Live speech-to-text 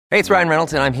Hey, it's Ryan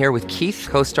Reynolds, and I'm here with Keith,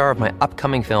 co-star of my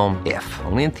upcoming film, If,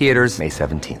 only in theaters May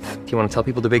 17th. Do you want to tell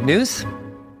people the big news?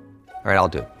 All right, I'll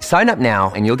do it. Sign up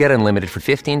now and you'll get unlimited for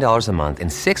 $15 a month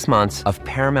and 6 months of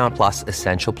Paramount Plus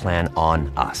Essential Plan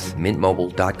on us.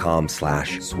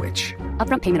 MintMobile.com/switch.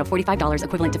 Upfront payment of $45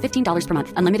 equivalent to $15 per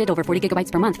month. Unlimited over 40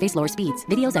 gigabytes per month. Face lower speeds.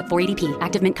 Videos at 480p.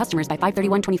 Active Mint customers by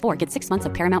 531.24 get 6 months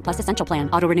of Paramount Plus Essential Plan.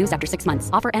 Auto renews after 6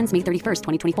 months. Offer ends May 31st,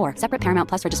 2024. Separate Paramount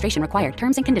Plus registration required.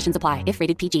 Terms and conditions apply if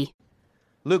rated PG.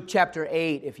 Luke chapter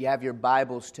 8, if you have your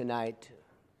Bibles tonight.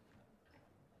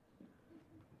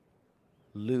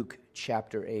 Luke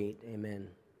chapter 8, amen.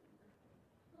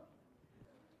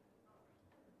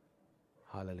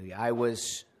 Hallelujah. I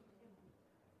was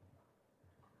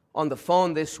on the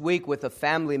phone this week with a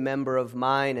family member of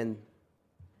mine, and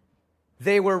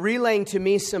they were relaying to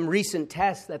me some recent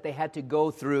tests that they had to go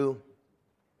through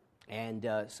and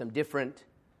some different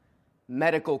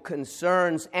medical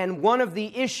concerns. And one of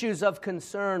the issues of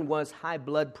concern was high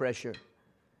blood pressure.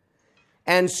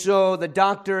 And so the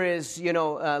doctor is,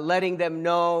 letting them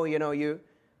know,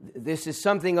 this is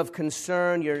something of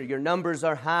concern. Your numbers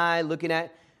are high. Looking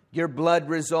at your blood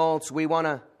results, we want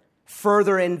to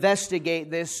further investigate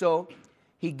this. So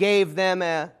he gave them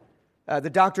the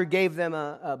doctor gave them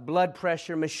a blood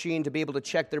pressure machine to be able to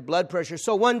check their blood pressure.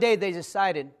 So one day they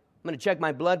decided, I'm going to check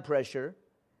my blood pressure.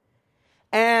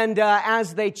 And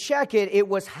as they check it, it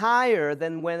was higher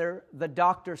than where the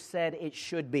doctor said it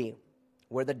should be,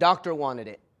 where the doctor wanted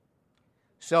it.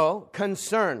 So,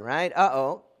 concern, right?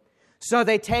 So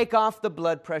they take off the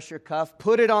blood pressure cuff,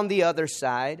 put it on the other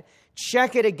side,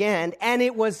 check it again, and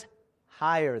it was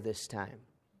higher this time.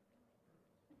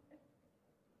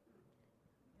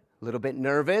 A little bit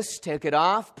nervous, take it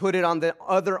off, put it on the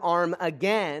other arm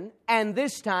again, and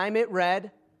this time it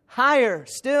read higher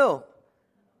still.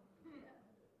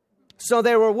 So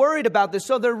they were worried about this.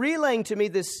 So they're relaying to me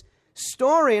this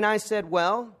story, and I said,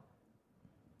 well,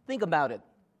 think about it.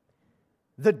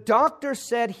 The doctor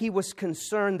said he was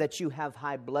concerned that you have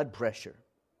high blood pressure.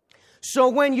 So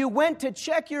when you went to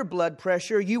check your blood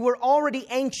pressure, you were already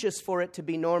anxious for it to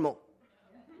be normal.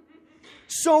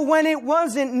 So when it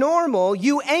wasn't normal,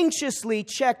 you anxiously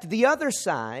checked the other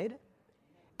side.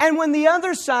 And when the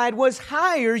other side was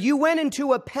higher, you went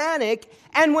into a panic.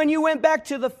 And when you went back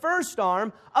to the first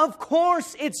arm, of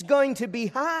course it's going to be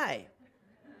high.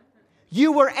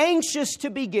 You were anxious to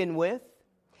begin with,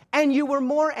 and you were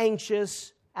more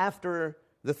anxious after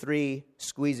the 3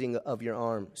 squeezing of your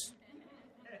arms.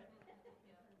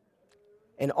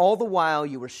 And all the while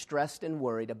you were stressed and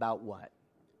worried about what?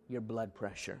 Your blood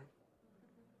pressure.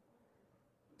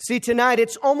 See, tonight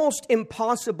it's almost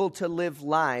impossible to live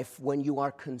life when you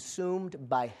are consumed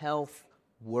by health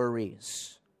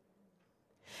worries.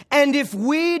 And if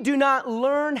we do not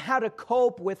learn how to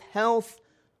cope with health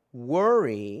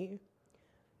worry,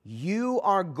 you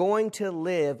are going to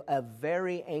live a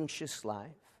very anxious life.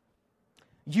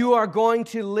 You are going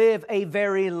to live a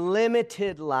very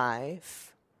limited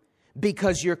life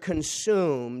because you're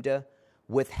consumed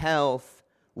with health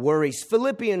worries.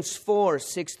 Philippians 4,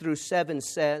 6 through 7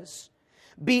 says,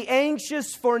 "Be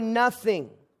anxious for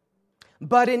nothing,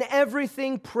 but in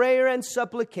everything prayer and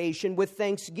supplication with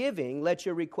thanksgiving, let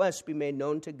your requests be made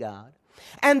known to God.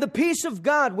 And the peace of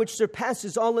God, which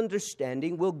surpasses all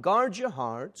understanding, will guard your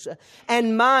hearts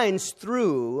and minds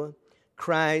through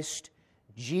Christ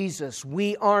Jesus."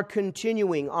 We are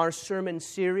continuing our sermon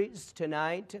series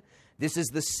tonight. This is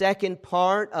the second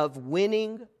part of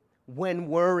Winning When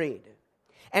Worried.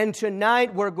 And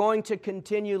tonight we're going to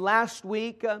continue. Last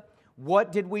week,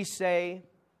 what did we say?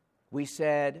 We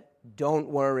said, don't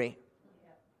worry.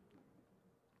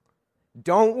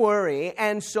 Don't worry.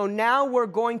 And so now we're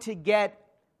going to get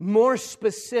more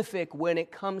specific when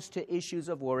it comes to issues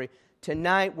of worry.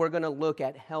 Tonight we're going to look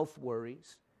at health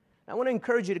worries. I want to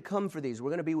encourage you to come for these. We're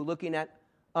going to be looking at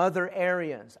other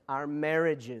areas. Our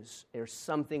marriages are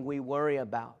something we worry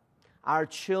about. Our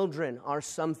children are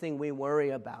something we worry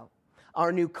about.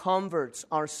 Our new converts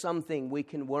are something we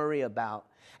can worry about.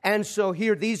 And so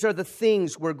here, these are the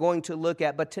things we're going to look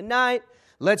at. But tonight,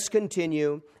 let's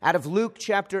continue out of Luke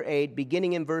chapter 8,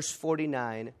 beginning in verse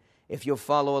 49. If you'll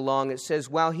follow along, it says,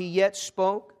 "While he yet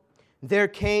spoke, there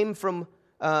came from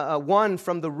one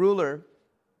from the ruler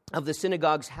of the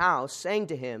synagogue's house, saying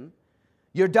to him,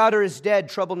 'Your daughter is dead,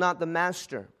 trouble not the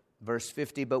master.'" Verse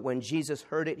 50, "But when Jesus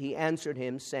heard it, he answered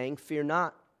him, saying, 'Fear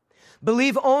not.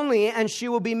 Believe only, and she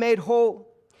will be made whole.'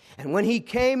 And when he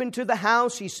came into the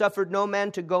house, he suffered no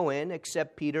man to go in,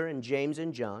 except Peter and James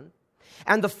and John,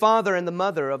 and the father and the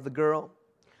mother of the girl.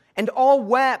 And all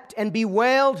wept and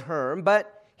bewailed her.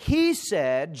 But he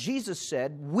said, Jesus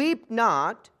said, 'Weep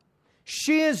not.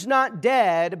 She is not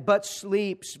dead, but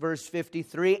sleeps, verse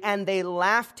 53. And they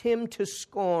laughed him to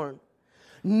scorn,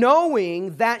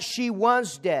 knowing that she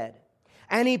was dead.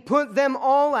 And he put them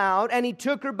all out, and he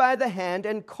took her by the hand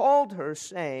and called her,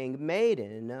 saying,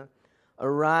 Maiden,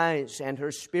 arise. And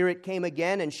her spirit came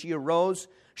again, and she arose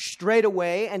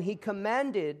straightway, and he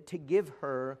commanded to give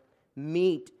her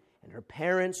meat. And her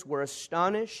parents were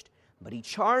astonished, but he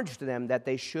charged them that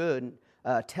they should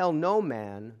tell no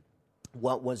man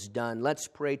what was done. Let's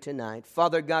pray tonight.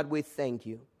 Father God, we thank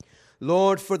you,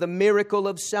 Lord, for the miracle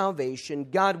of salvation.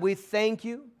 God, we thank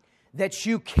you that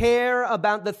you care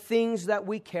about the things that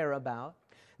we care about,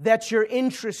 that you're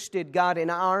interested, God, in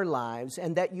our lives,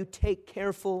 and that you take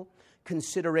careful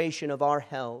consideration of our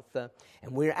health.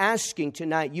 And we're asking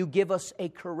tonight you give us a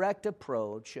correct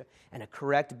approach and a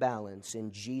correct balance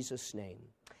in Jesus' name.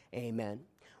 Amen.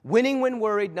 Winning when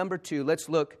worried, number 2. Let's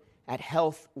look at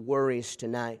health worries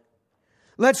tonight.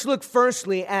 Let's look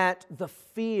firstly at the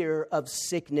fear of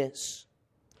sickness.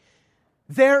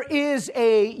 There is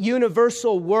a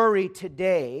universal worry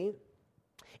today,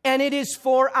 and it is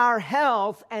for our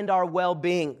health and our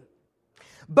well-being.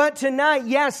 But tonight,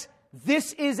 yes,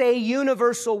 this is a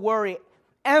universal worry.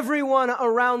 Everyone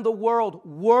around the world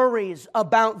worries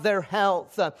about their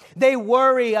health. They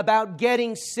worry about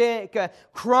getting sick,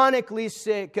 chronically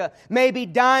sick, maybe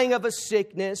dying of a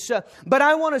sickness. But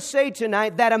I want to say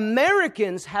tonight that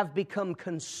Americans have become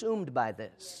consumed by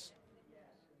this.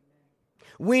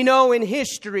 We know in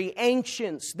history,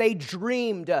 ancients, they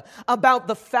dreamed about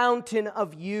the fountain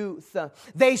of youth.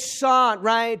 They sought,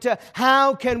 right?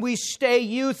 How can we stay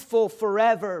youthful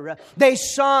forever? They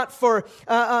sought for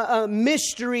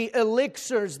mystery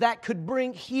elixirs that could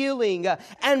bring healing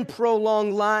and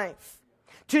prolong life.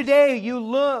 Today, you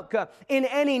look in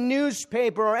any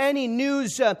newspaper or any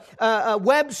news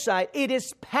website, it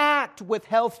is packed with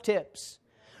health tips.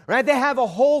 Right? They have a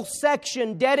whole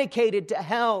section dedicated to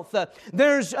health.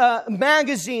 There's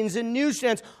magazines and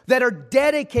newsstands that are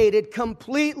dedicated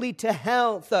completely to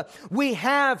health. We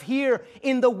have here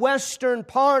in the western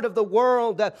part of the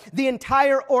world the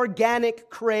entire organic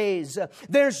craze.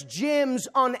 There's gyms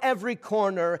on every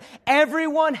corner.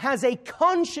 Everyone has a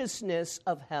consciousness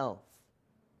of health.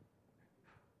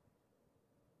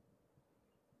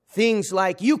 Things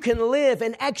like you can live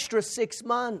an extra 6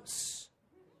 months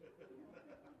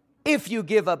if you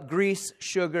give up grease,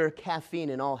 sugar, caffeine,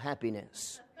 and all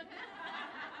happiness.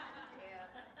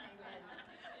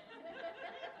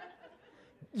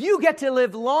 You get to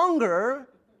live longer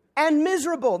and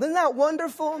miserable. Isn't that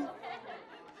wonderful?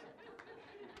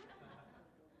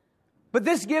 But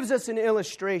this gives us an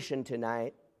illustration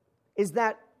tonight, is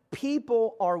that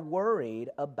people are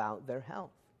worried about their health.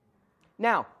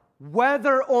 Now,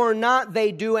 whether or not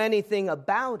they do anything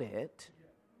about it,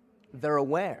 they're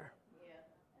aware.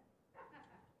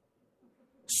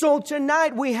 So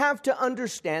tonight we have to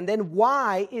understand then,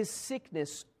 why is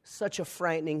sickness such a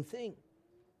frightening thing?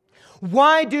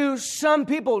 Why do some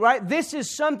people, right? This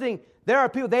is something, there are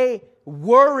people, they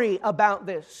worry about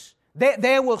this.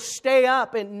 They will stay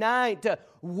up at night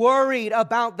worried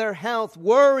about their health,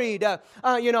 worried,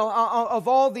 of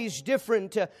all these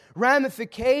different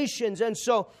ramifications. And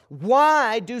so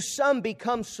why do some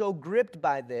become so gripped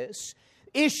by this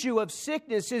issue of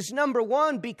sickness? Is number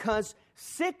one, because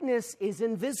sickness is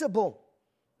invisible,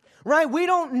 right? We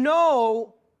don't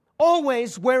know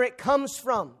always where it comes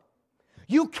from.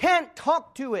 You can't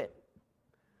talk to it,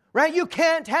 right? You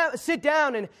can't sit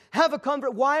down and have a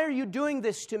conversation. Why are you doing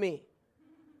this to me?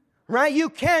 Right? You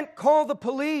can't call the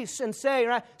police and say,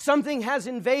 right, something has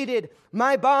invaded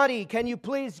my body. Can you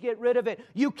please get rid of it?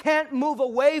 You can't move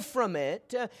away from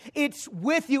it. It's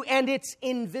with you and it's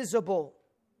invisible.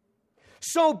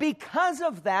 So because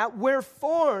of that, we're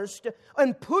forced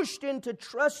and pushed into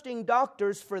trusting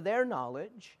doctors for their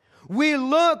knowledge. We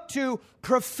look to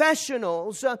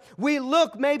professionals. We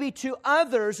look maybe to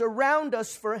others around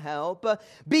us for help,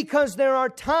 because there are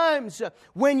times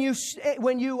when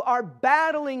you are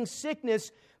battling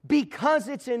sickness, because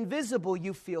it's invisible,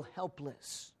 you feel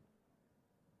helpless.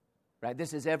 Right?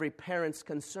 This is every parent's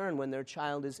concern when their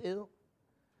child is ill.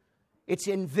 It's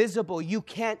invisible. You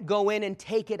can't go in and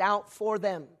take it out for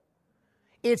them.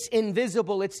 It's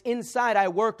invisible. It's inside. I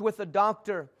worked with a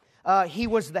doctor. He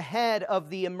was the head of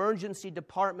the emergency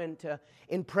department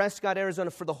in Prescott, Arizona,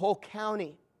 for the whole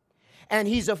county. And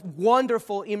he's a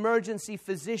wonderful emergency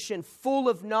physician, full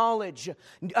of knowledge.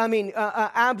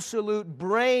 Absolute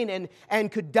brain,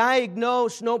 and could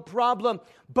diagnose, no problem.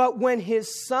 But when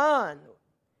his son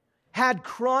had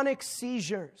chronic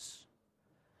seizures,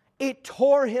 it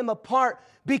tore him apart,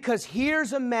 because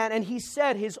here's a man, and he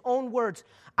said his own words,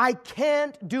 I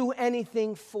can't do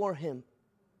anything for him.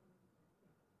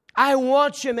 I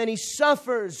watch him and he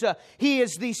suffers. He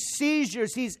has these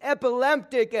seizures. He's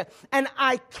epileptic. And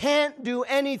I can't do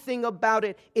anything about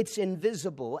it. It's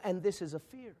invisible. And this is a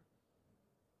fear.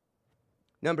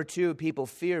 Number two, people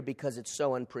fear because it's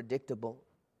so unpredictable.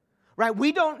 Right?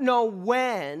 We don't know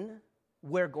when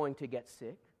we're going to get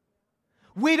sick.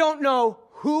 We don't know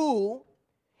who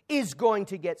is going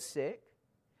to get sick.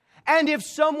 And if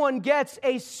someone gets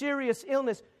a serious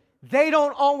illness, they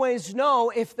don't always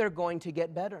know if they're going to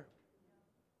get better.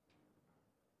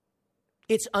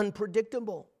 It's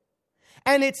unpredictable.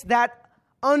 And it's that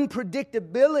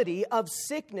unpredictability of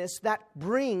sickness that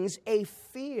brings a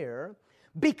fear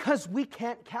because we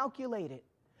can't calculate it.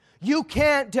 You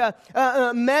can't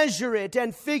measure it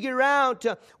and figure out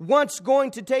what's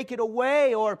going to take it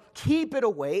away or keep it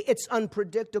away. It's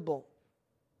unpredictable.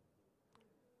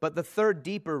 But the third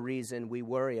deeper reason we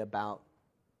worry about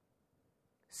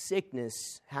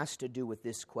sickness has to do with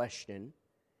this question.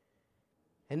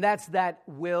 And that's that,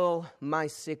 will my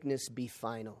sickness be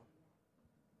final?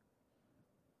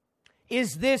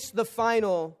 Is this the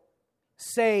final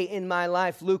say in my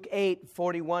life? Luke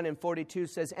 8:41 and 42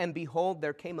 says, "And behold,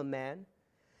 there came a man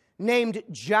named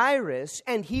Jairus,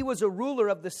 and he was a ruler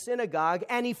of the synagogue,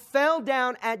 and he fell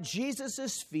down at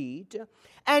Jesus' feet,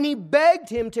 and he begged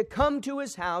him to come to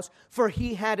his house, for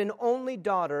he had an only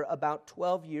daughter about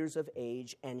 12 years of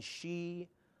age, and she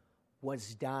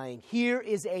was dying." Here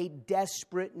is a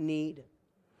desperate need.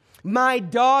 My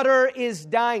daughter is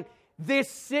dying. This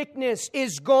sickness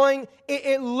is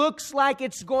it looks like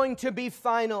it's going to be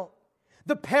final.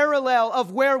 The parallel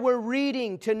of where we're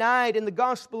reading tonight in the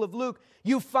Gospel of Luke,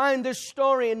 you find this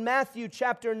story in Matthew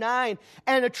chapter 9.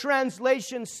 And a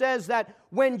translation says that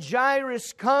when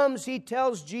Jairus comes, he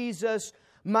tells Jesus,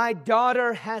 "My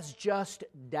daughter has just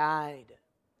died."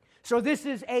 So this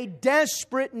is a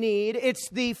desperate need. It's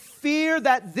the fear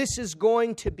that this is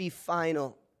going to be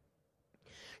final.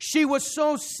 "She was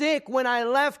so sick when I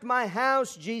left my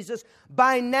house, Jesus.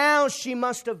 By now she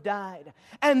must have died."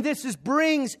 And this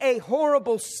brings a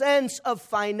horrible sense of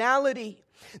finality.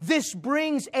 This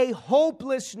brings a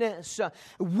hopelessness.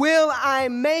 Will I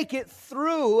make it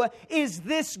through? Is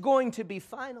this going to be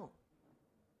final?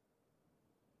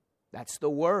 That's the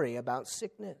worry about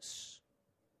sickness.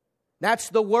 That's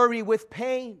the worry with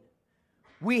pain.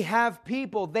 We have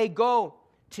people, they go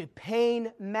to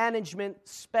pain management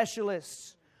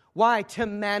specialists. Why? To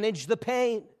manage the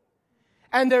pain.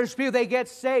 And there's people, they get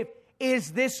saved.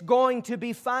 Is this going to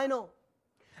be final?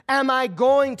 Am I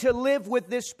going to live with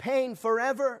this pain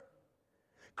forever?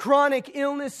 Chronic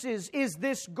illnesses, is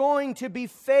this going to be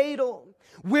fatal?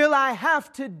 Will I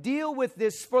have to deal with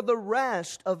this for the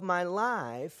rest of my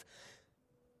life?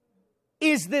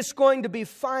 Is this going to be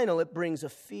final? It brings a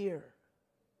fear.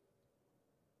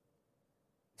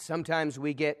 Sometimes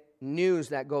we get news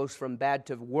that goes from bad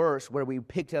to worse, where we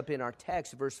picked up in our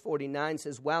text, verse 49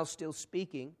 says, "While still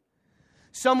speaking,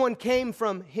 someone came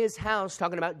from his house,"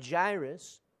 talking about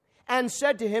Jairus, "and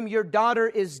said to him, 'Your daughter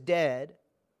is dead.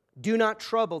 Do not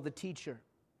trouble the teacher.'"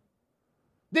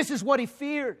 This is what he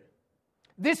feared.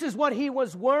 This is what he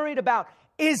was worried about.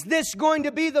 Is this going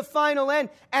to be the final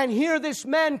end? And here this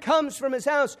man comes from his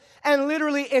house, and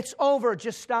literally it's over.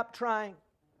 Just stop trying.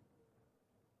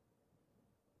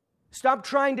 Stop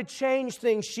trying to change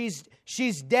things.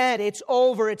 She's dead. It's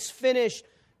over. It's finished.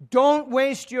 Don't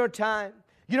waste your time.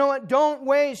 You know what? Don't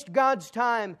waste God's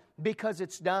time because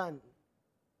it's done.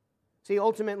 See,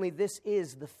 ultimately, this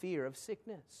is the fear of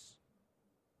sickness.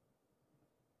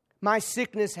 My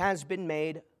sickness has been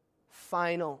made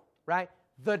final, right?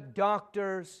 The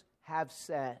doctors have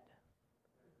said.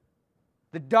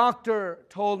 The doctor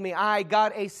told me, I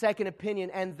got a second opinion,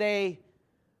 and they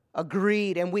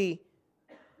agreed. And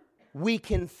we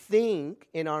can think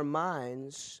in our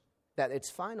minds that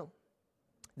it's final.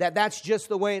 That's just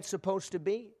the way it's supposed to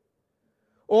be.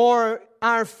 Or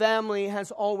our family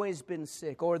has always been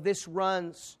sick. Or this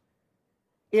runs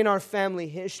in our family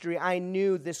history. I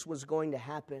knew this was going to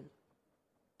happen.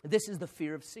 This is the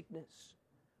fear of sickness.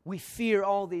 We fear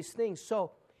all these things.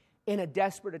 So in a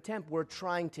desperate attempt, we're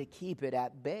trying to keep it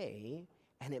at bay,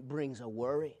 and it brings a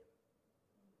worry.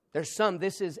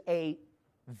 This is a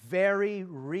very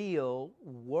real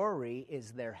worry,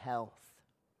 is their health.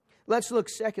 Let's look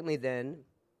secondly then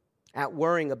at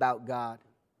worrying about God.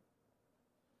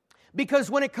 Because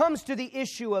when it comes to the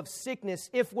issue of sickness,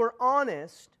 if we're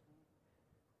honest,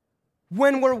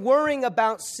 when we're worrying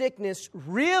about sickness,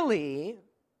 really,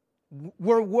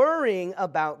 we're worrying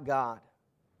about God.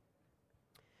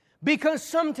 Because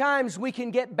sometimes we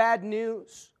can get bad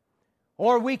news,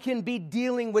 or we can be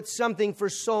dealing with something for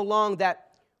so long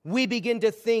that we begin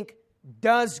to think,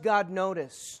 does God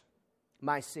notice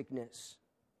my sickness?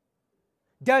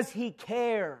 Does He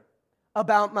care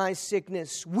about my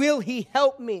sickness? Will He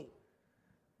help me?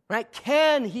 Right?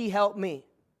 Can He help me?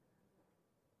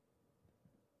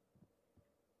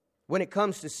 When it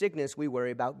comes to sickness, we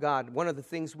worry about God. One of the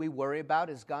things we worry about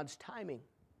is God's timing.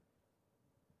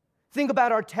 Think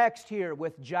about our text here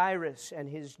with Jairus and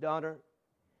his daughter.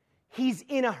 He's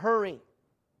in a hurry.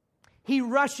 He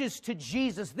rushes to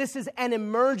Jesus. This is an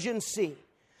emergency.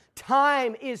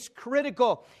 Time is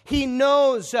critical. He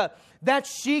knows that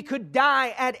she could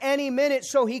die at any minute,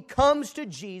 so he comes to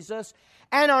Jesus,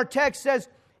 and our text says,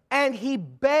 and he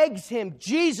begs him,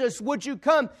 Jesus, would you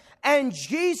come? And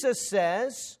Jesus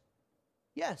says,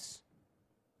 yes,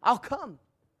 I'll come.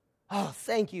 Oh,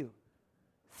 thank you.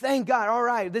 Thank God. All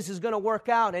right, this is going to work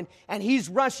out. And he's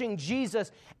rushing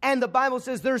Jesus. And the Bible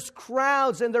says there's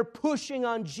crowds and they're pushing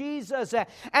on Jesus.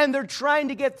 And they're trying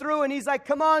to get through. And he's like,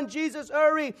 come on, Jesus,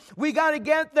 hurry. We got to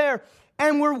get there.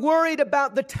 And we're worried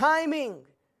about the timing.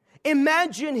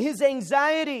 Imagine his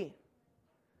anxiety.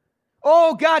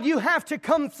 Oh, God, you have to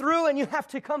come through, and you have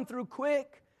to come through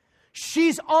quick.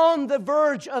 She's on the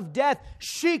verge of death.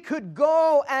 She could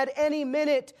go at any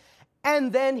minute.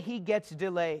 And then he gets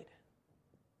delayed.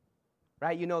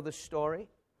 Right? You know the story.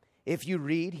 If you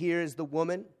read, here is the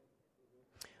woman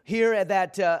here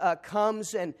that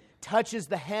comes and touches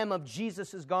the hem of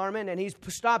Jesus' garment, and he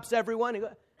stops everyone. He goes,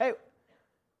 hey,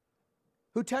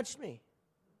 who touched me?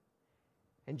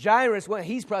 And Jairus, well,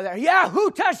 he's probably there. Yeah, who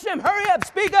touched him? Hurry up,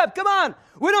 speak up, come on.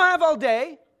 We don't have all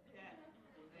day.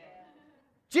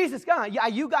 Jesus, come on. Yeah,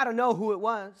 you got to know who it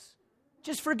was.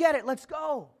 Just forget it. Let's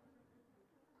go.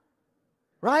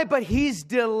 Right? But he's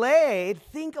delayed.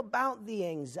 Think about the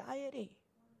anxiety.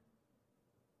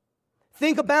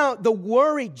 Think about the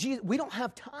worry. Jesus, we don't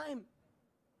have time.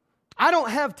 I don't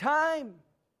have time.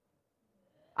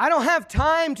 I don't have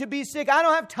time to be sick. I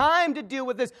don't have time to deal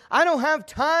with this. I don't have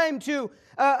time to,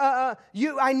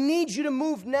 I need you to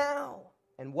move now.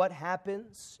 And what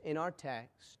happens in our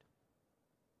text?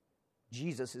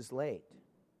 Jesus is late.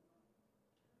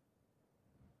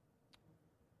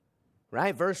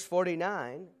 Right, verse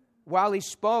 49, while he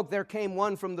spoke, there came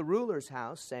one from the ruler's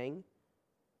house saying,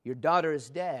 your daughter is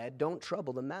dead, don't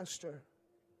trouble the master.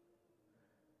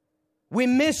 We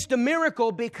missed a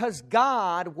miracle because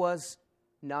God was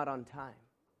not on time.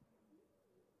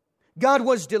 God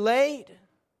was delayed.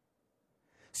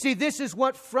 See, this is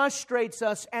what frustrates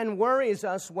us and worries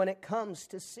us when it comes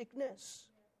to sickness.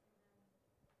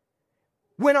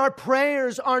 When our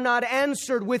prayers are not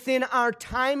answered within our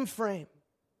time frame.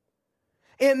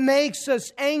 It makes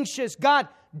us anxious. God,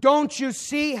 don't you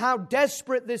see how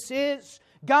desperate this is?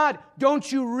 God,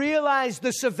 don't you realize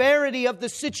the severity of the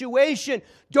situation?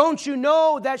 Don't you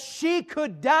know that she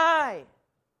could die?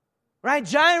 Right?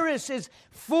 Jairus is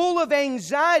full of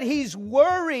anxiety. He's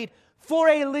worried for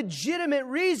a legitimate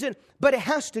reason, but it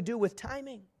has to do with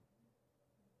timing.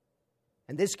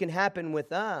 And this can happen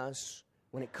with us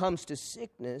when it comes to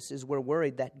sickness, is we're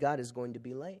worried that God is going to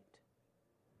be late.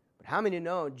 But how many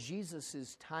know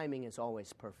Jesus' timing is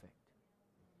always perfect?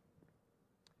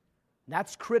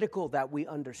 That's critical that we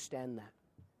understand that.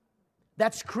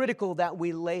 That's critical that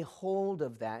we lay hold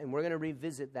of that. And we're going to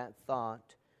revisit that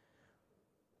thought.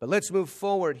 But let's move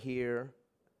forward here.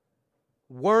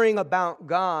 Worrying about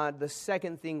God, the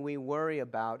second thing we worry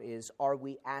about is, are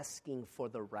we asking for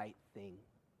the right thing?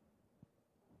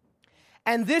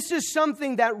 And this is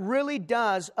something that really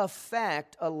does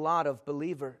affect a lot of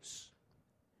believers.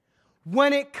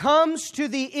 When it comes to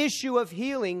the issue of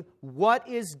healing, what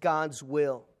is God's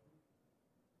will?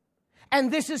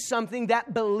 And this is something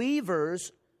that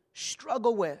believers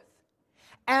struggle with.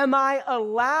 Am I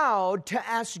allowed to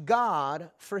ask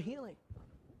God for healing?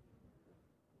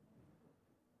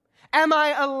 Am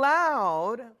I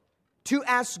allowed to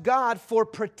ask God for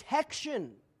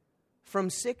protection from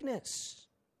sickness?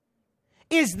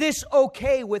 Is this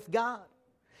okay with God?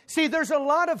 See, there's a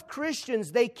lot of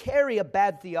Christians, they carry a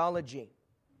bad theology.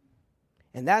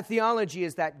 And that theology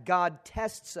is that God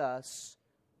tests us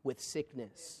with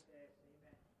sickness.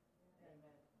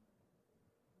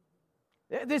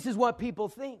 This is what people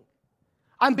think.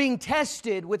 I'm being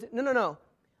tested with... No.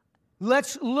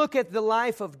 Let's look at the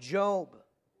life of Job.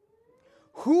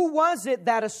 Who was it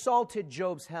that assaulted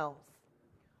Job's health?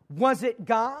 Was it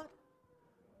God?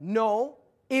 No,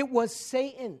 it was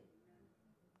Satan.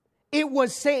 It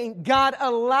was Satan. God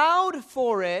allowed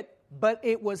for it, but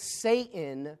it was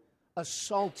Satan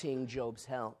assaulting Job's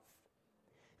health.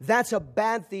 That's a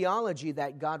bad theology,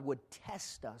 that God would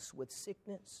test us with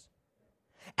sickness.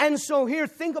 And so here,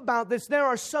 think about this. There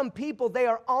are some people, they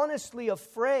are honestly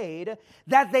afraid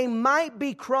that they might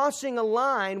be crossing a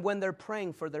line when they're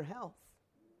praying for their health.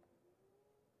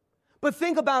 But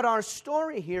think about our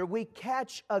story here. We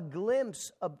catch a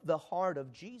glimpse of the heart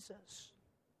of Jesus.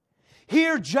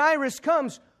 Here Jairus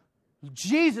comes.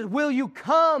 Jesus, will you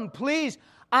come, please?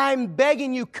 I'm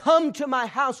begging you, come to my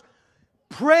house.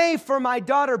 Pray for my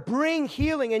daughter. Bring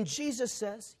healing. And Jesus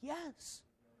says, yes.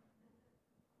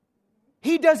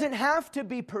 He doesn't have to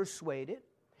be persuaded.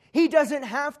 He doesn't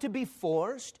have to be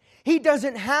forced. He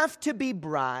doesn't have to be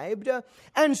bribed.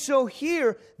 And so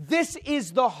here, this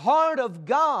is the heart of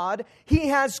God. He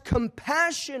has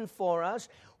compassion for us.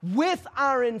 With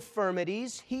our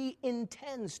infirmities, He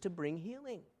intends to bring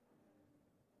healing.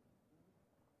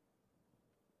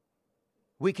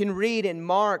 We can read in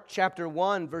Mark chapter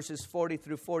 1, verses 40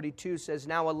 through 42, says,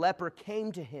 now a leper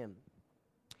came to Him,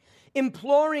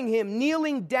 imploring Him,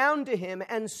 kneeling down to Him,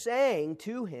 and saying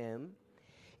to Him,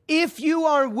 if you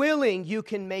are willing, you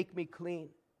can make me clean.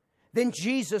 Then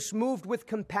Jesus, moved with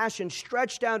compassion,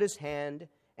 stretched out His hand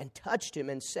and touched him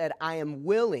and said, I am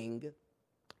willing,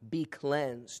 be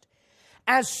cleansed.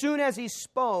 As soon as He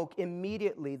spoke,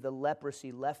 immediately the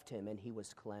leprosy left him and he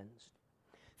was cleansed.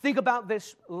 Think about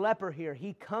this leper here.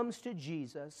 He comes to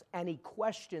Jesus and he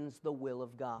questions the will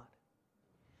of God.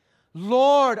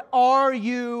 Lord, are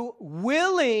you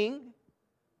willing?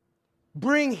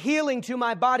 Bring healing to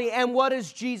my body. And what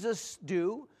does Jesus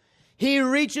do? He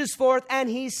reaches forth and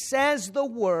He says the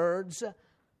words,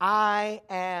 I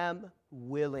am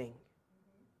willing.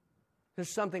 There's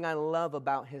something I love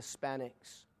about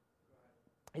Hispanics,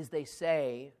 is they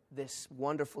say this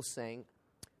wonderful saying,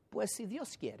 pues si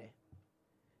Dios quiere.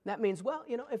 That means, well,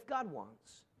 if God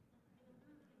wants.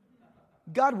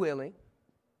 God willing.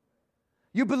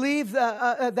 You believe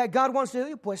that God wants to heal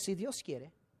you? Pues si Dios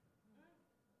quiere.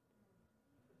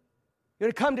 You're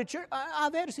going to come to church?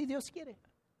 A ver si Dios quiere.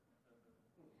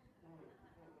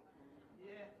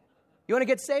 You want to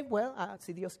get saved? Well,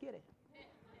 si Dios quiere.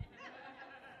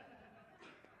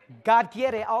 God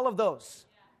quiere, all of those.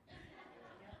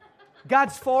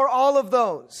 God's for all of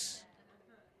those.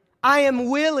 I am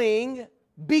willing,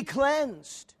 be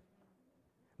cleansed.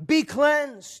 Be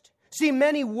cleansed. See,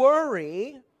 many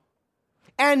worry,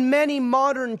 and many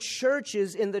modern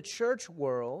churches in the church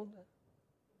world,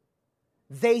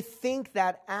 they think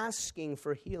that asking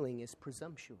for healing is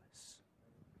presumptuous.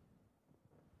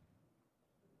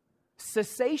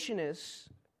 Cessationists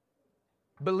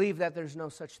believe that there's no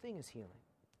such thing as healing.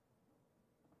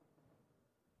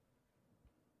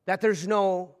 That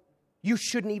you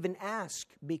shouldn't even ask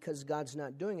because God's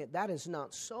not doing it. That is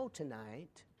not so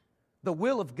tonight. The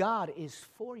will of God is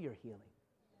for your healing.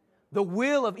 The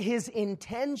will of His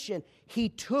intention, He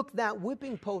took that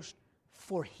whipping post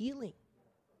for healing.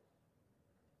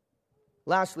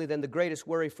 Lastly, then, the greatest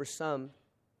worry for some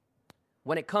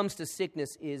when it comes to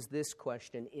sickness is this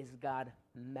question: is God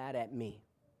mad at me?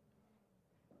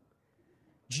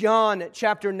 John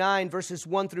chapter 9, verses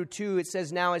 1 through 2, it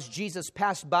says, now as Jesus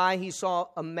passed by, He saw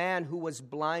a man who was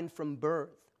blind from birth.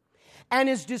 And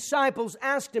His disciples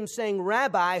asked Him, saying,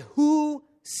 Rabbi, who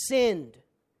sinned,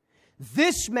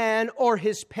 this man or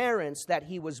his parents, that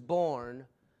he was born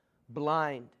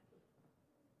blind?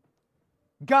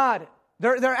 God,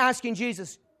 they're asking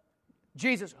Jesus,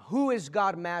 who is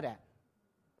God mad at?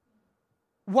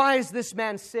 Why is this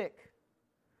man sick?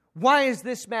 Why is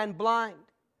this man blind?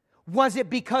 Was it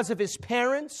because of his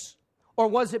parents, or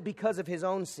was it because of his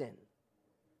own sin?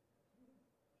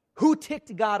 Who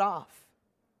ticked God off?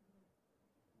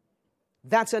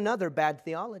 That's another bad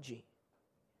theology.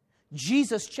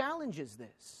 Jesus challenges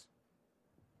this.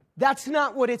 That's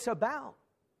not what it's about.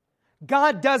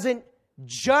 God doesn't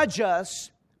judge us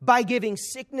by giving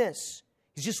sickness.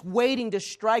 He's just waiting to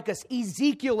strike us.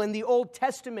 Ezekiel in the Old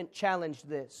Testament challenged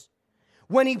this.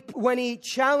 When he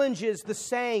challenges the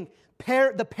saying,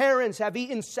 the parents have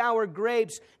eaten sour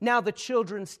grapes, now the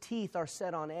children's teeth are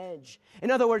set on edge.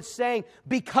 In other words, saying,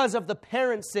 because of the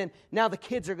parents' sin, now the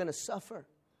kids are going to suffer.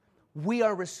 We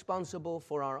are responsible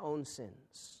for our own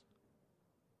sins.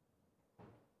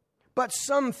 But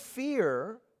some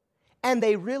fear, and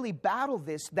they really battle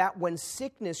this, that when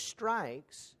sickness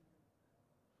strikes,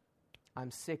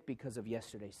 I'm sick because of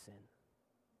yesterday's sin.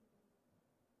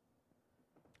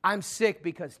 I'm sick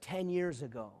because 10 years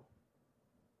ago.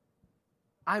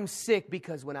 I'm sick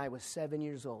because when I was 7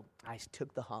 years old, I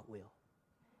took the Hot Wheel.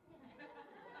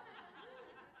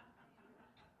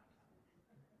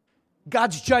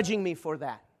 God's judging me for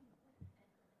that.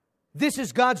 This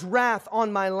is God's wrath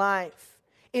on my life.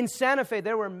 In Santa Fe,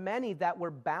 there were many that were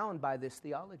bound by this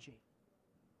theology.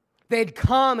 They'd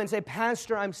come and say,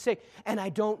 Pastor, I'm sick, and I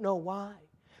don't know why.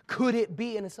 Could it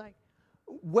be? And it's like,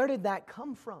 where did that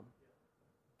come from?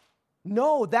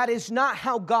 No, that is not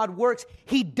how God works.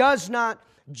 He does not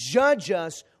judge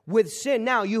us with sin.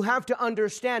 Now, you have to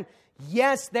understand,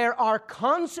 yes, there are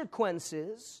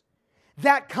consequences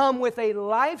that come with a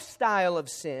lifestyle of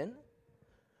sin,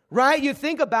 right? You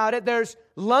think about it, there's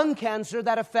lung cancer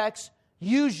that affects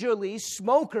usually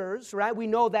smokers, right? We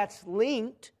know that's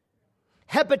linked.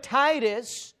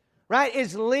 Hepatitis, right,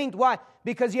 is linked. Why?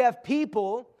 Because you have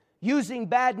people using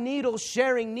bad needles,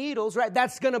 sharing needles, right?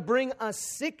 That's going to bring us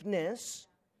sickness.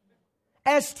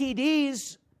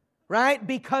 STDs, right,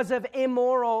 because of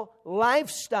immoral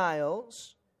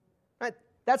lifestyles. Right?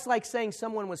 That's like saying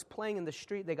someone was playing in the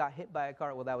street, they got hit by a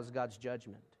car. Well, that was God's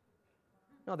judgment.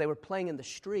 No, they were playing in the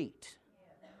street.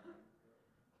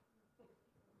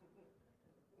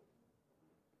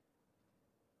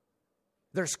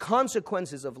 There's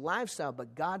consequences of lifestyle,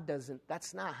 but God doesn't,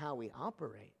 that's not how He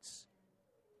operates.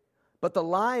 But the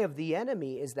lie of the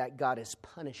enemy is that God is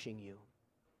punishing you.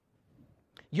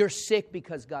 You're sick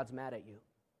because God's mad at you.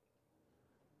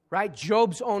 Right?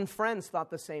 Job's own friends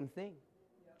thought the same thing.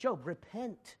 Job,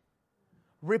 repent.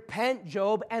 Repent,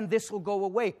 Job, and this will go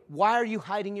away. Why are you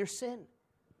hiding your sin?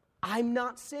 I'm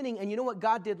not sinning. And you know what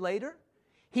God did later?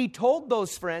 He told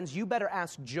those friends, you better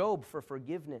ask Job for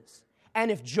forgiveness. And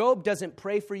if Job doesn't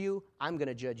pray for you, I'm going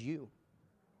to judge you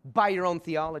by your own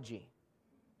theology.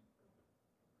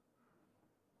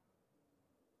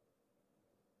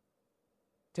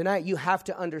 Tonight, you have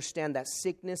to understand that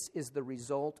sickness is the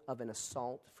result of an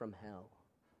assault from hell.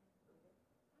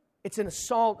 It's an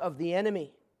assault of the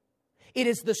enemy. It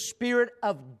is the spirit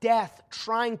of death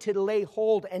trying to lay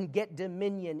hold and get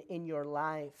dominion in your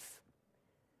life.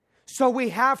 So we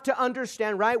have to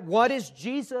understand, right? What is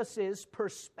Jesus'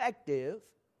 perspective?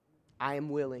 I am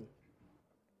willing.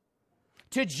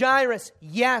 To Jairus,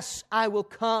 yes, I will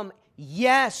come.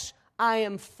 Yes, I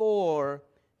am for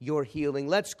your healing.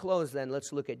 Let's close then.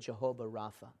 Let's look at Jehovah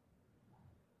Rapha.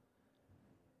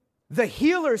 The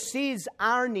healer sees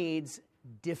our needs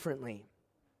differently.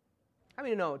 How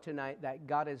many know tonight that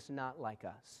God is not like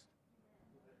us?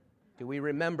 Do we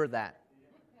remember that?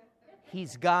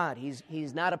 He's God.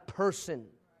 He's not a person.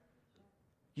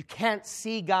 You can't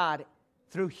see God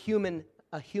through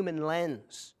a human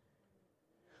lens.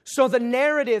 So the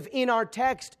narrative in our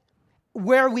text,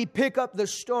 where we pick up the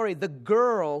story, the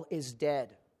girl is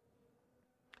dead.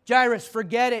 Jairus,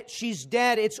 forget it. She's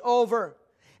dead. It's over.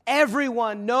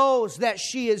 Everyone knows that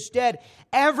she is dead.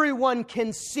 Everyone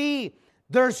can see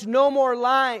there's no more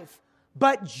life.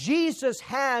 But Jesus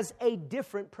has a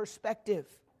different perspective.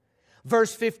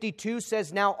 Verse 52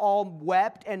 says, now all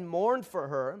wept and mourned for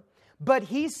her. But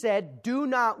He said, do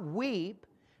not weep.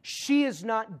 She is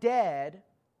not dead,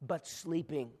 but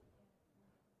sleeping.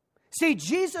 See,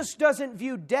 Jesus doesn't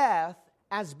view death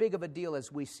as big of a deal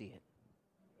as we see it.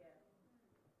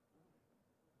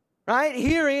 Right?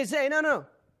 Here He is saying, no,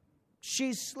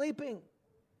 she's sleeping.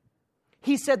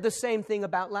 He said the same thing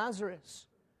about Lazarus.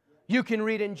 You can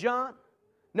read in John.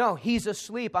 No, he's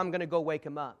asleep. I'm going to go wake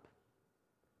him up.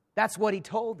 That's what He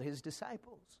told His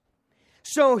disciples.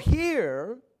 So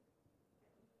here,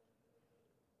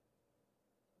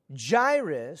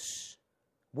 Jairus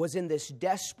was in this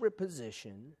desperate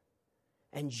position,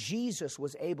 and Jesus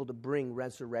was able to bring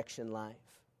resurrection life.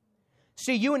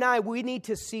 See, you and I, we need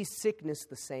to see sickness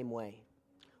the same way.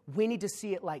 We need to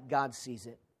see it like God sees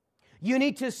it. You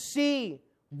need to see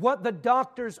what the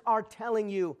doctors are telling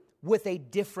you with a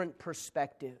different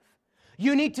perspective.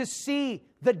 You need to see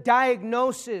the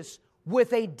diagnosis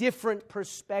with a different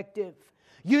perspective.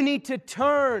 You need to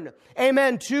turn,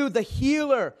 amen, to the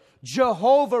healer,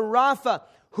 Jehovah Rapha,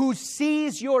 who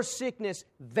sees your sickness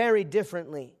very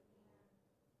differently.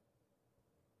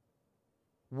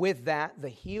 With that, the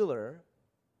healer,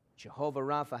 Jehovah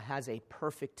Rapha, has a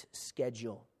perfect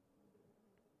schedule.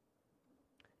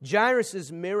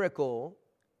 Jairus' miracle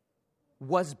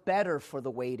was better for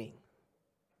the waiting.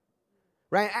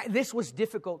 Right? This was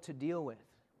difficult to deal with.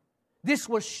 This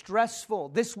was stressful.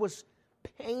 This was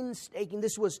painstaking.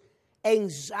 This was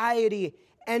anxiety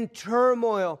and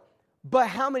turmoil. But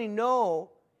how many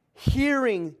know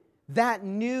hearing that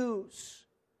news,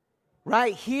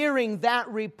 right? Hearing that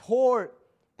report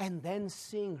and then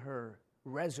seeing her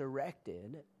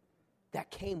resurrected, that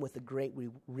came with a great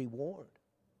reward.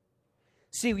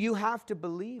 See, you have to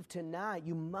believe tonight,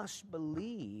 you must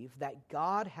believe that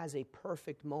God has a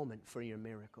perfect moment for your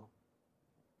miracle.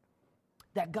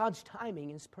 That God's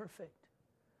timing is perfect.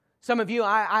 Some of you,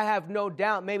 I have no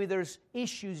doubt, maybe there's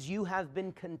issues you have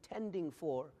been contending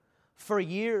for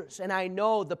years. And I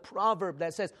know the proverb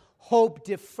that says, hope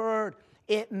deferred.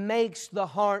 It makes the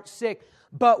heart sick.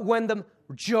 But when the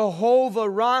Jehovah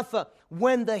Rapha,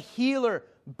 when the healer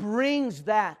brings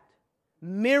that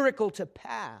miracle to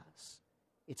pass,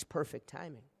 it's perfect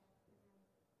timing.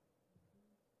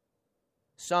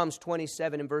 Psalms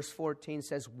 27 and verse 14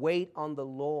 says, wait on the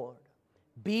Lord.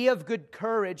 Be of good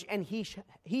courage, and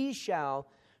He shall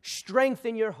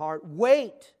strengthen your heart.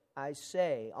 Wait, I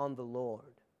say, on the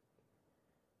Lord.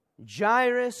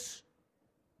 Jairus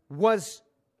was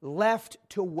left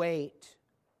to wait,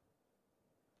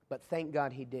 but thank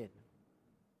God he did.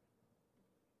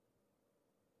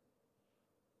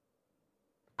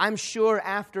 I'm sure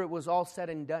after it was all said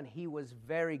and done, he was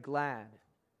very glad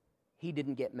he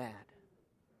didn't get mad.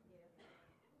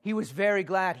 He was very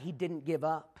glad he didn't give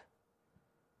up.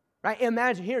 Right?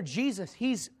 Imagine here, Jesus,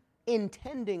 He's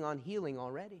intending on healing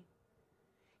already.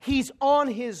 He's on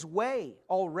His way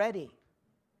already.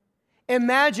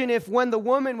 Imagine if when the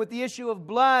woman with the issue of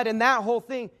blood and that whole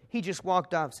thing, He just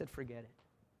walked off and said, forget it.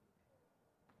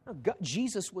 No, God,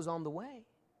 Jesus was on the way.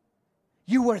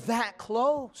 You were that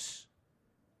close.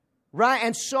 Right?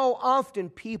 And so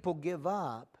often people give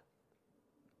up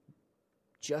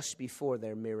just before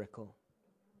their miracle.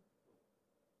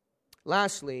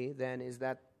 Lastly, then, is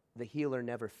that the healer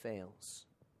never fails.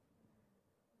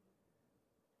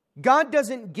 God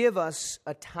doesn't give us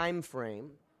a time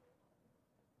frame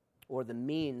or the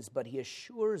means, but He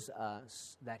assures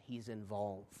us that He's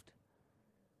involved.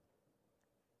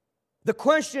 The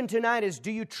question tonight is,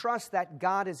 do you trust that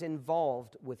God is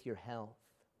involved with your health?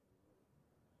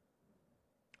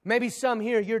 Maybe some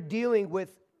here, you're dealing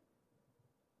with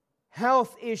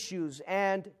health issues,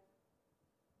 and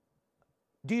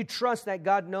do you trust that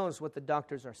God knows what the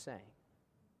doctors are saying?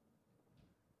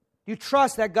 Do you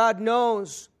trust that God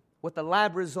knows what the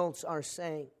lab results are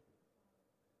saying?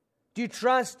 Do you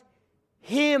trust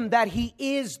Him that He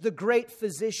is the great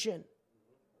physician?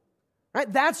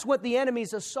 Right? That's what the enemy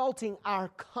is assaulting, our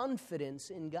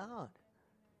confidence in God.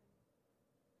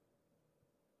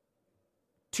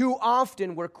 Too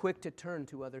often we're quick to turn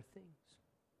to other things.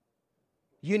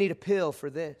 You need a pill for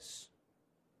this.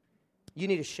 You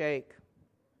need a shake.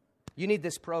 You need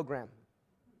this program.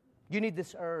 You need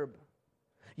this herb.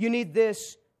 You need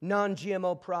this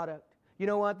non-GMO product. You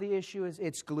know what the issue is?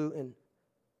 It's gluten.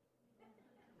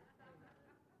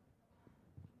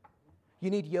 You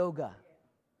need yoga.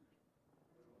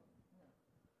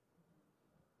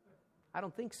 I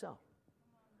don't think so.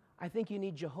 I think you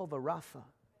need Jehovah Rapha.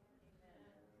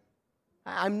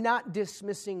 I'm not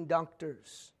dismissing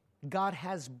doctors. God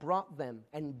has brought them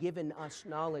and given us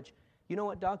knowledge. You know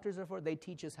what doctors are for? They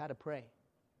teach us how to pray.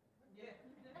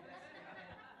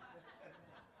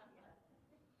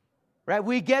 Right?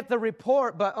 We get the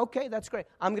report, but okay, that's great.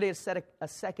 I'm going to set a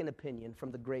second opinion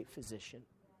from the great physician.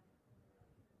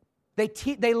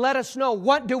 They let us know,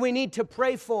 what do we need to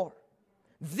pray for?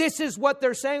 This is what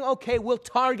they're saying. Okay, we'll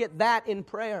target that in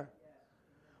prayer.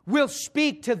 We'll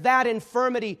speak to that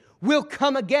infirmity. We'll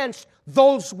come against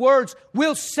those words.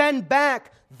 We'll send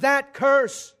back that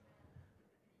curse.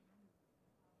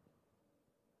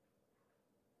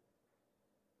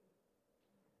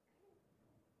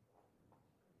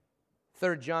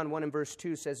 Third John 1 and verse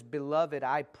 2 says, Beloved,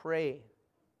 I pray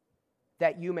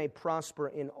that you may prosper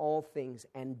in all things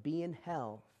and be in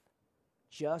health,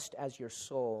 just as your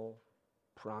soul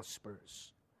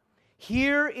prospers.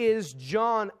 Here is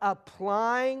John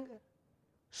applying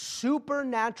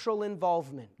supernatural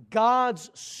involvement, God's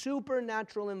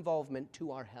supernatural involvement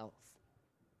to our health.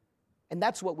 And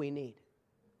that's what we need.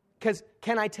 Because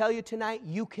can I tell you tonight,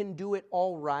 you can do it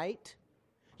all right,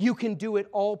 you can do it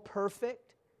all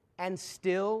perfect, and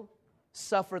still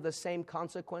suffer the same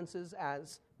consequences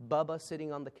as Bubba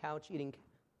sitting on the couch eating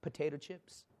potato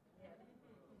chips.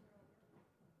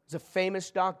 There's a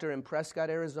famous doctor in Prescott,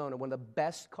 Arizona, one of the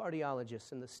best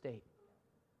cardiologists in the state.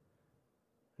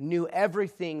 Knew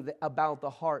everything about the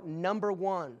heart. Number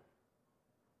one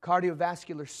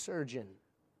cardiovascular surgeon.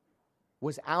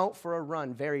 Was out for a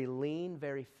run, very lean,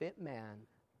 very fit man.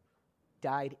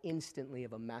 Died instantly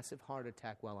of a massive heart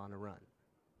attack while on a run.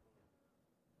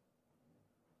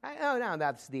 Now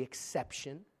that's the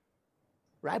exception,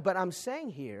 right? But I'm saying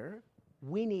here,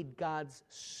 we need God's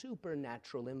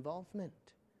supernatural involvement.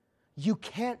 You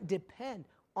can't depend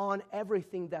on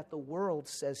everything that the world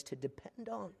says to depend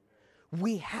on.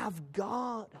 We have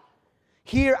God.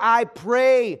 Here I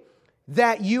pray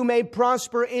that you may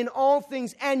prosper in all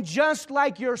things, and just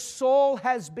like your soul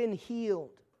has been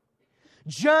healed,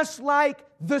 just like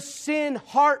the sin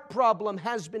heart problem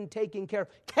has been taken care of,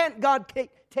 can't God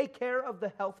take care of the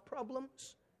health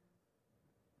problems?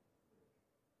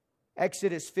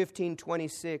 Exodus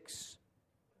 15:26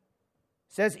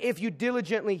 says, if you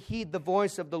diligently heed the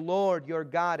voice of the Lord your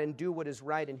God and do what is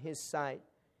right in His sight,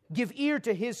 give ear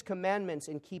to His commandments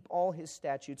and keep all His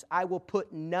statutes, I will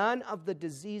put none of the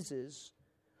diseases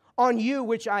on you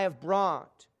which I have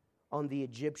brought on the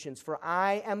Egyptians, for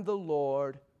I am the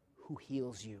Lord who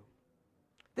heals you.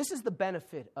 This is the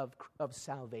benefit of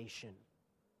salvation.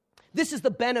 This is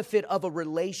the benefit of a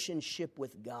relationship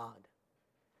with God,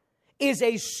 is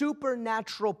a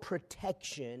supernatural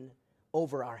protection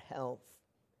over our health.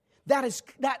 That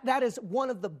is one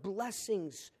of the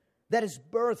blessings that is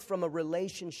birthed from a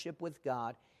relationship with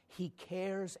God. He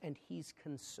cares and He's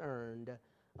concerned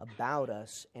about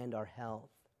us and our health.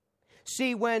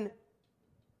 See, when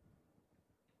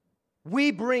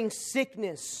we bring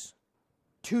sickness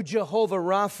to Jehovah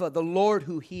Rapha, the Lord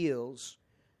who heals,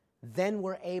 then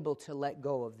we're able to let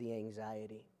go of the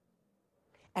anxiety.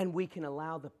 And we can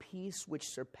allow the peace which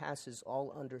surpasses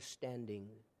all understanding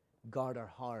guard our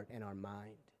heart and our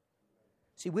mind.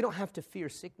 See, we don't have to fear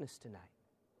sickness tonight.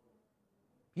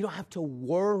 You don't have to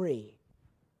worry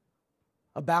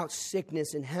about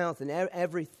sickness and health and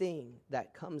everything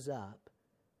that comes up.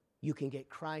 You can get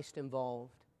Christ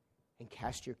involved and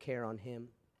cast your care on Him.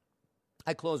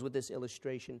 I close with this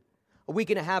illustration. A week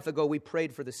and a half ago, we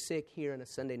prayed for the sick here in a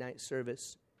Sunday night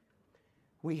service.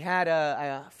 We had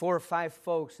 4 or 5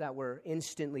 folks that were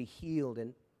instantly healed,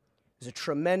 and it was a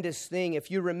tremendous thing. If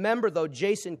you remember, though,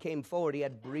 Jason came forward. He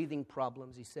had breathing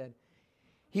problems. He said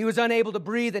he was unable to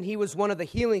breathe, and he was one of the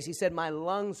healings. He said, my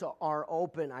lungs are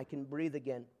open. I can breathe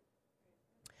again.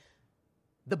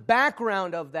 The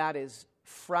background of that is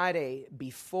Friday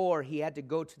before, he had to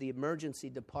go to the emergency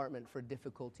department for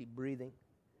difficulty breathing.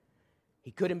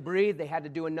 He couldn't breathe. They had to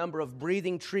do a number of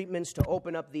breathing treatments to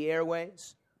open up the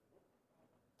airways.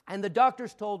 And the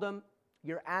doctors told him,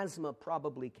 your asthma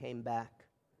probably came back.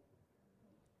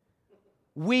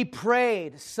 We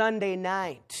prayed Sunday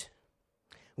night.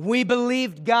 We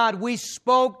believed God. We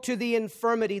spoke to the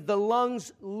infirmity. The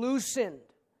lungs loosened.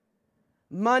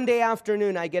 Monday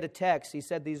afternoon, I get a text. He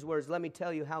said these words, let me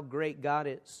tell you how great God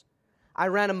is. I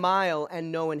ran a mile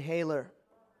and no inhaler.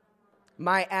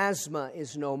 My asthma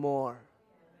is no more.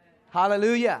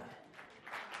 Hallelujah.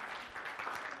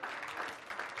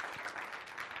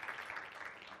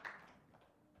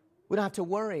 We don't have to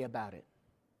worry about it.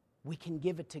 We can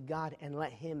give it to God and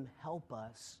let Him help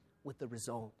us with the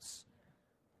results.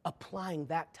 Applying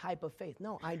that type of faith.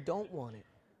 No, I don't want it.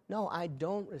 No, I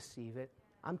don't receive it.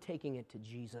 I'm taking it to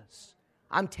Jesus.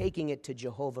 I'm taking it to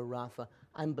Jehovah Rapha.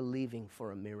 I'm believing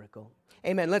for a miracle.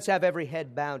 Amen. Let's have every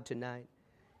head bowed tonight.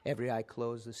 Every eye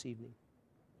closed this evening.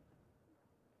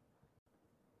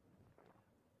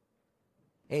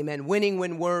 Amen. Winning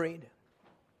when worried.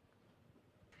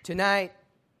 Tonight,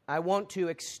 I want to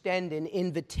extend an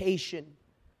invitation.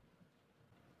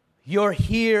 You're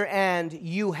here and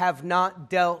you have not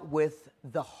dealt with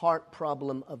the heart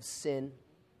problem of sin.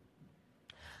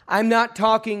 I'm not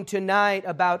talking tonight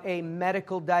about a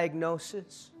medical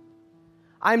diagnosis.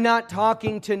 I'm not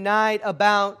talking tonight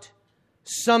about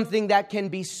something that can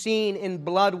be seen in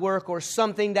blood work or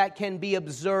something that can be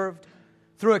observed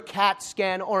through a CAT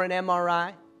scan or an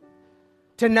MRI.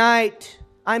 Tonight,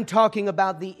 I'm talking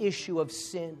about the issue of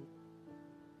sin.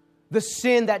 The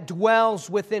sin that dwells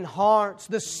within hearts.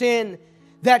 The sin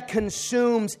that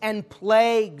consumes and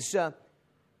plagues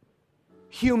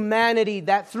humanity,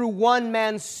 that through one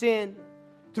man's sin,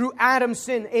 through Adam's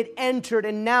sin, it entered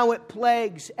and now it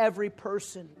plagues every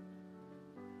person.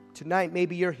 Tonight,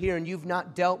 maybe you're here and you've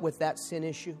not dealt with that sin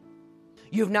issue.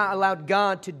 You've not allowed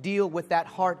God to deal with that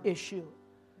heart issue.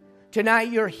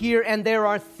 Tonight, you're here and there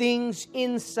are things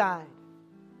inside.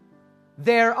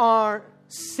 There are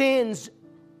sins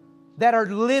that are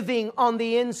living on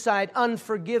the inside.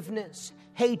 Unforgiveness,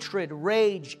 hatred,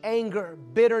 rage, anger,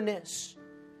 bitterness.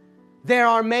 There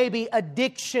are maybe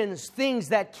addictions, things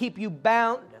that keep you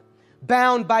bound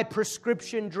by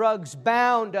prescription drugs,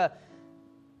 bound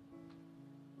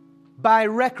by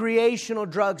recreational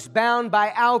drugs, bound by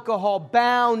alcohol,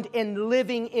 bound in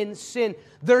living in sin.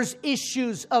 There's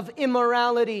issues of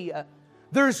immorality.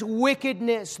 There's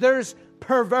wickedness. There's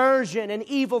perversion and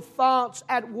evil thoughts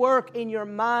at work in your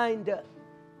mind.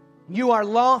 You are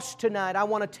lost tonight. I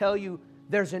want to tell you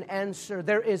there's an answer.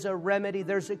 There is a remedy.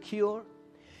 There's a cure.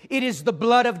 It is the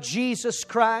blood of Jesus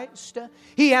Christ.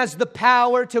 He has the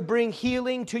power to bring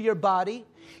healing to your body.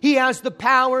 He has the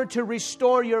power to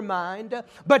restore your mind.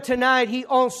 But tonight He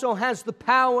also has the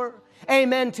power,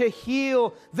 amen, to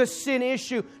heal the sin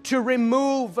issue, to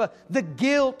remove the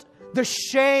guilt, the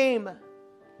shame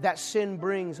that sin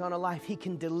brings on a life. He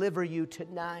can deliver you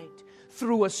tonight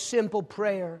through a simple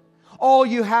prayer. All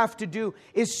you have to do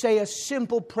is say a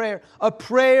simple prayer, a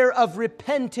prayer of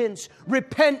repentance.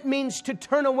 Repent means to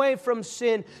turn away from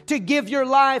sin, to give your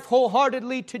life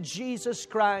wholeheartedly to Jesus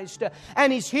Christ.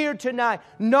 And He's here tonight,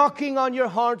 knocking on your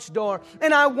heart's door.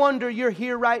 And I wonder, you're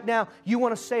here right now, you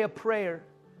want to say a prayer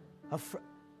of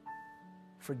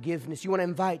forgiveness. You want to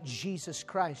invite Jesus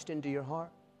Christ into your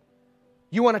heart.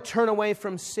 You want to turn away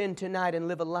from sin tonight and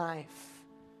live a life,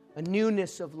 a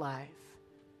newness of life.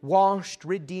 Washed,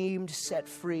 redeemed, set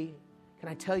free. Can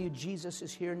I tell you, Jesus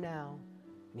is here now.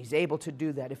 And He's able to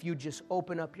do that. If you just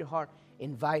open up your heart,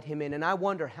 invite Him in. And I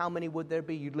wonder how many would there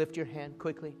be? You'd lift your hand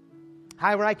quickly.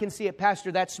 However I can see it,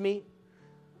 Pastor, that's me.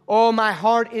 Oh, my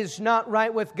heart is not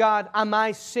right with God.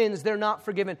 My sins, they're not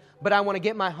forgiven. But I want to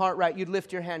get my heart right. You'd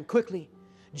lift your hand quickly.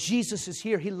 Jesus is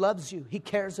here. He loves you. He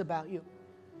cares about you.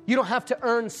 You don't have to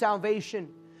earn salvation.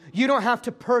 You don't have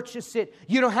to purchase it.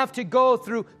 You don't have to go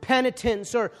through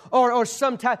penitence or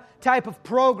some type of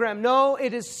program. No,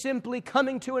 it is simply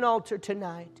coming to an altar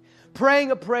tonight,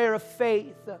 praying a prayer of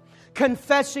faith,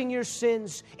 confessing your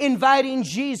sins, inviting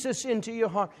Jesus into your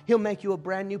heart. He'll make you a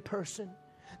brand new person.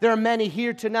 There are many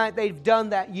here tonight, they've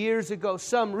done that years ago,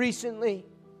 some recently.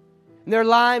 And their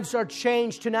lives are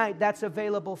changed tonight. That's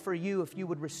available for you if you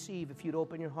would receive, if you'd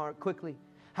open your heart quickly.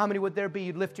 How many would there be?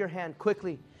 You'd lift your hand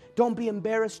quickly. Don't be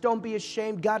embarrassed. Don't be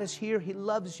ashamed. God is here. He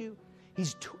loves you.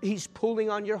 He's pulling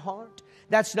on your heart.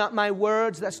 That's not my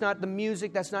words. That's not the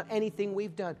music. That's not anything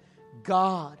we've done.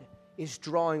 God is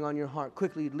drawing on your heart.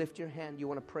 Quickly, lift your hand. You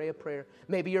want to pray a prayer.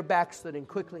 Maybe you're backsliding.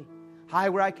 Quickly. High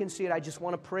where I can see it. I just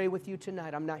want to pray with you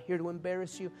tonight. I'm not here to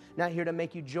embarrass you. Not here to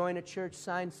make you join a church,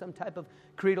 sign some type of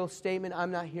creedal statement.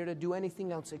 I'm not here to do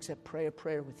anything else except pray a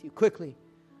prayer with you. Quickly.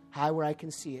 High where I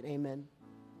can see it. Amen.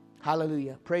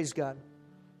 Hallelujah. Praise God.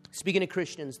 Speaking to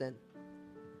Christians then,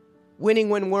 winning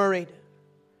when worried.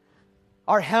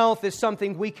 Our health is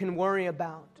something we can worry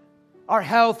about. Our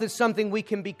health is something we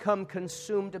can become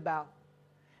consumed about.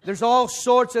 There's all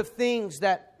sorts of things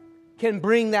that can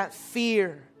bring that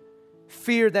fear.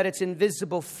 Fear that it's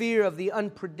invisible. Fear of the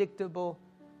unpredictable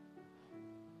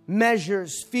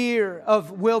measures. Fear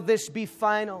of, will this be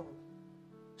final?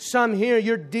 Some here,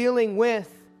 you're dealing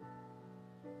with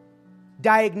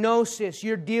diagnosis.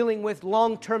 You're dealing with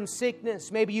long-term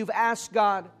sickness. Maybe you've asked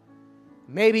God.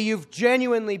 Maybe you've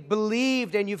genuinely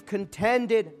believed and you've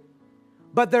contended.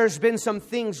 But there's been some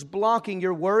things blocking.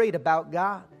 You're worried about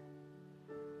God.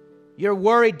 You're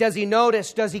worried. Does He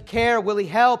notice? Does He care? Will He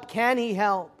help? Can He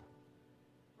help?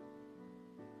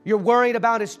 You're worried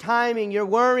about His timing. You're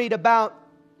worried about,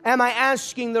 am I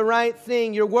asking the right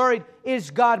thing? You're worried,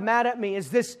 is God mad at me? Is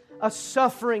this a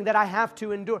suffering that I have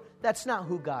to endure? That's not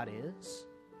who God is.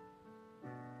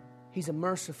 He's a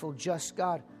merciful, just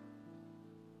God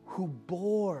who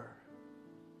bore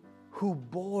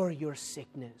your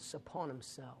sickness upon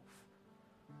Himself,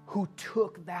 who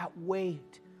took that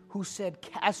weight, who said,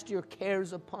 cast your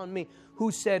cares upon me, who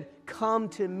said, come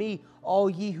to me, all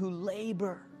ye who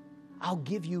labor, I'll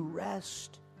give you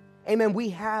rest. Amen.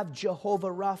 We have Jehovah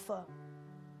Rapha.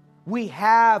 We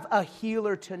have a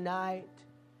healer tonight.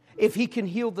 If He can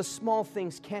heal the small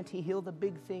things, can't He heal the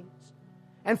big things?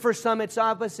 And for some it's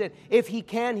opposite. If He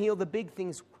can heal the big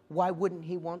things, why wouldn't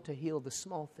He want to heal the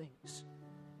small things?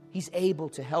 He's able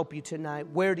to help you tonight.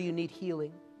 Where do you need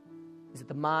healing? Is it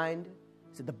the mind?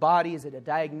 Is it the body? Is it a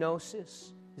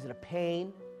diagnosis? Is it a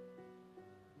pain?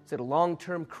 Is it a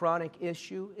long-term chronic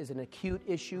issue? Is it an acute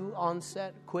issue,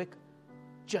 onset, quick,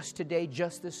 just today,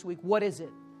 just this week? What is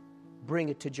it? Bring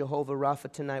it to Jehovah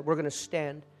Rapha tonight. We're going to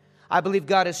stand. I believe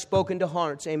God has spoken to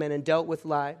hearts, amen, and dealt with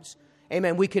lives.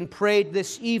 Amen. We can pray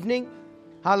this evening.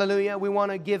 Hallelujah. We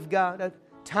want to give God a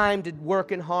time to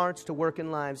work in hearts, to work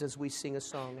in lives as we sing a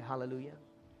song. Hallelujah.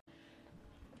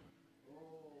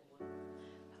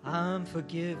 I'm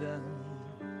forgiven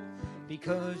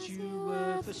because you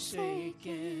were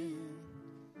forsaken.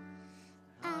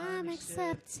 I'm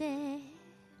accepted.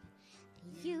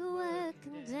 You were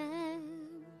condemned.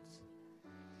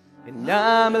 And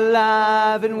I'm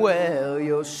alive and well,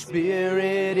 your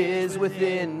spirit is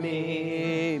within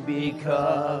me,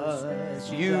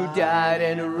 because you died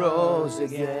and rose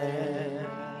again.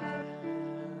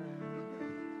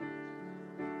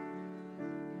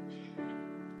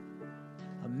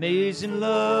 Amazing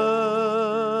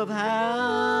love,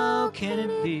 how can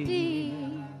it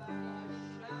be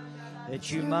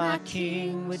that you, my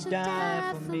King, would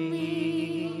die for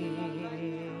me?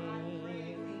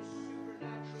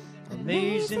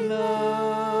 Amazing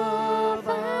love,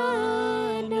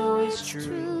 I know it's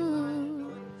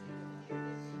true,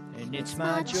 and it's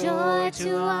my joy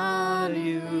to honor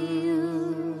you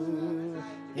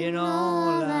in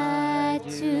all I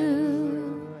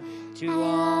do. to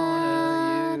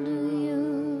honor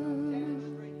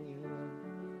you.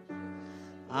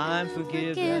 I'm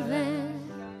forgiven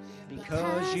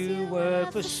because you were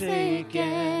forsaken.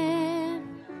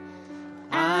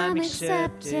 I'm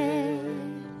accepted,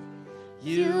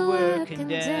 you were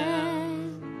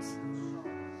condemned.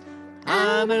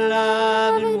 I'm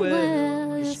alive and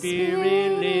well, your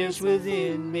spirit lives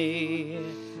within me,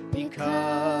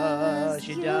 because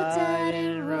you died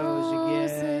and rose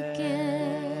again.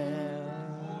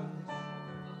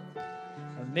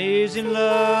 Amazing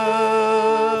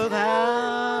love,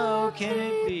 how can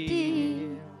it be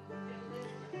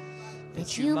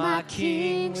that you, my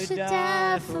King, would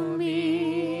die for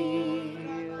me?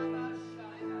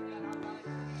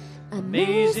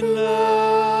 Amazing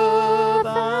love,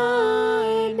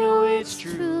 I know it's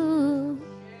true,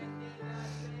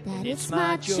 that it's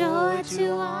my joy to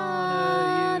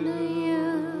honor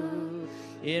you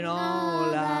in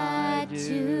all I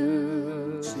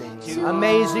do.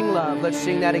 Amazing love. Let's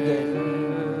sing that again.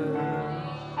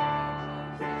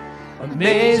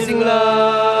 Amazing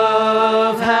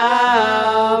love,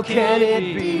 how can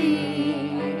it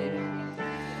be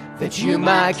that you,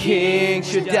 my King,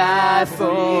 should die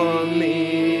for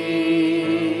me?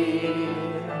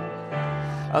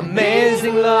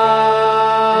 Amazing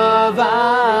love,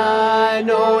 I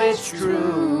know it's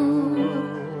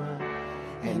true,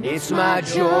 and it's my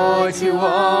joy to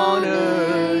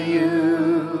honor you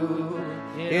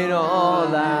in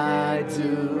all I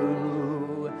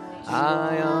do.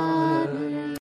 I